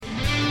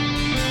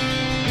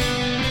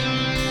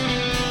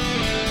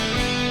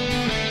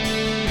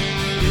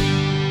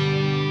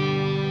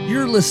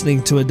You're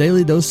listening to a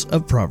daily dose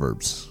of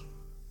Proverbs.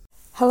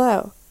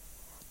 Hello,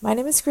 my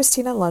name is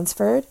Christina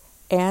Lunsford,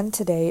 and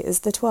today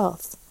is the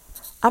 12th.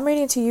 I'm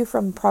reading to you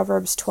from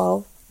Proverbs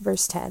 12,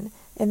 verse 10,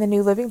 in the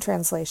New Living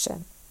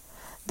Translation.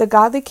 The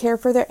godly care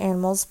for their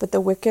animals, but the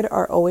wicked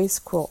are always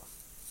cruel.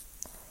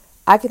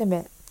 I can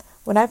admit,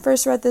 when I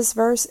first read this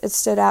verse, it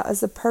stood out as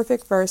the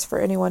perfect verse for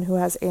anyone who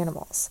has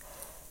animals.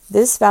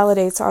 This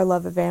validates our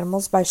love of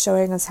animals by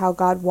showing us how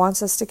God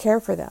wants us to care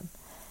for them.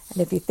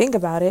 And if you think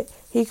about it,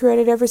 He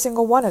created every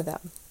single one of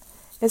them.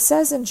 It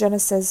says in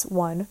Genesis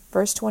 1,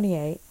 verse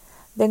 28,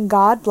 Then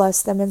God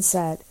blessed them and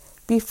said,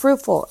 Be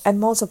fruitful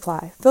and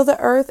multiply, fill the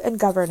earth and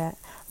govern it,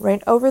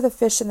 reign over the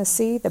fish in the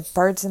sea, the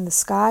birds in the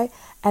sky,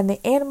 and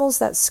the animals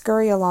that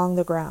scurry along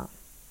the ground.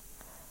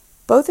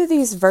 Both of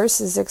these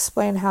verses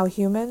explain how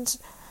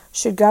humans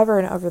should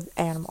govern over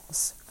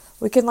animals.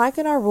 We can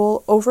liken our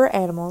rule over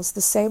animals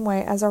the same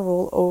way as our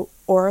rule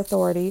or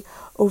authority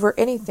over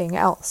anything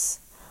else.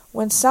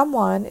 When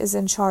someone is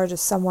in charge of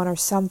someone or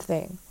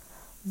something,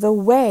 the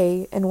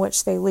way in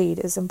which they lead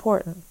is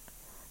important.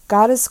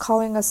 God is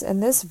calling us in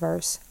this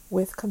verse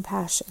with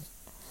compassion.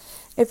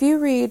 If you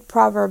read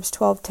Proverbs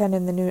 12:10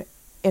 in the New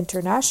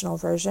International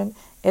Version,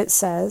 it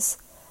says,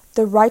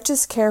 The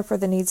righteous care for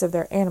the needs of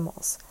their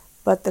animals,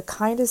 but the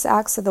kindest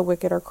acts of the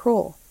wicked are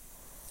cruel.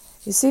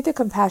 You see the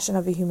compassion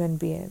of a human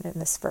being in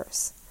this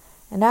verse.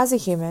 And as a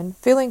human,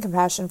 feeling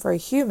compassion for a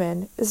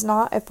human is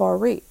not a far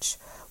reach.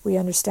 We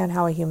understand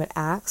how a human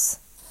acts,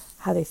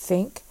 how they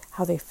think,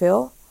 how they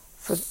feel,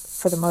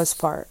 for the most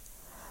part.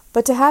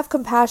 But to have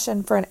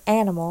compassion for an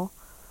animal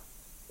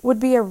would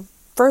be a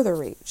further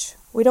reach.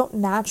 We don't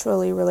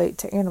naturally relate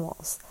to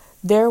animals.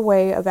 Their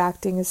way of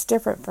acting is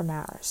different from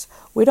ours.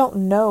 We don't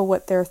know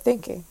what they're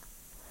thinking.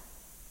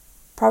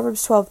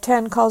 Proverbs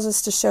 12:10 calls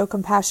us to show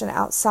compassion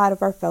outside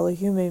of our fellow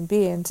human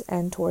beings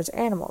and towards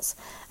animals.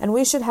 And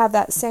we should have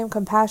that same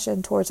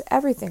compassion towards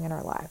everything in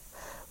our life.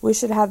 We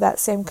should have that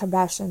same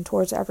compassion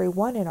towards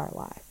everyone in our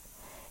life,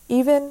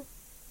 even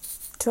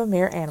to a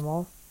mere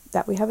animal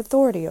that we have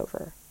authority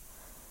over.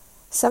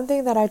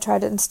 Something that I try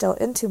to instill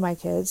into my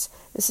kids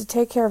is to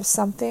take care of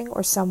something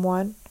or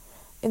someone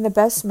in the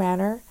best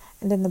manner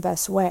and in the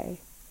best way,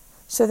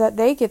 so that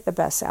they get the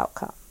best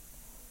outcome.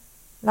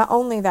 Not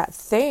only that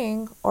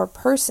thing or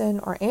person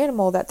or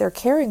animal that they're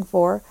caring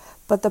for,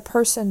 but the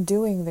person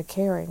doing the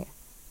caring.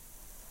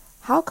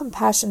 How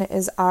compassionate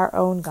is our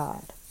own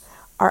God,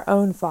 our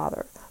own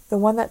Father, the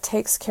one that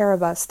takes care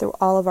of us through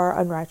all of our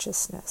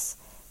unrighteousness.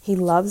 He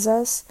loves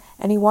us,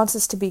 and He wants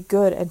us to be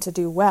good and to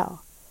do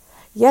well.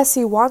 Yes,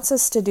 He wants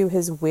us to do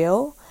His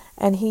will,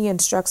 and He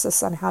instructs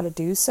us on how to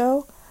do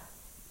so,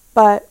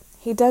 but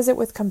He does it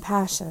with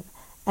compassion,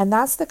 and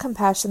that's the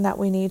compassion that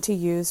we need to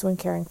use when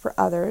caring for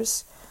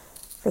others,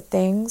 for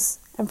things,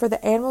 and for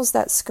the animals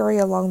that scurry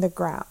along the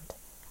ground,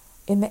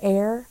 in the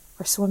air,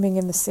 or swimming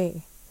in the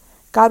sea.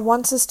 God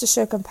wants us to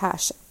show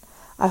compassion.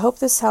 I hope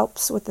this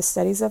helps with the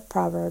studies of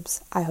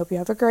Proverbs. I hope you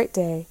have a great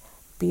day.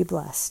 Be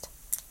blessed.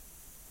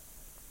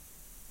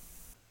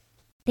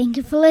 Thank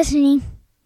you for listening.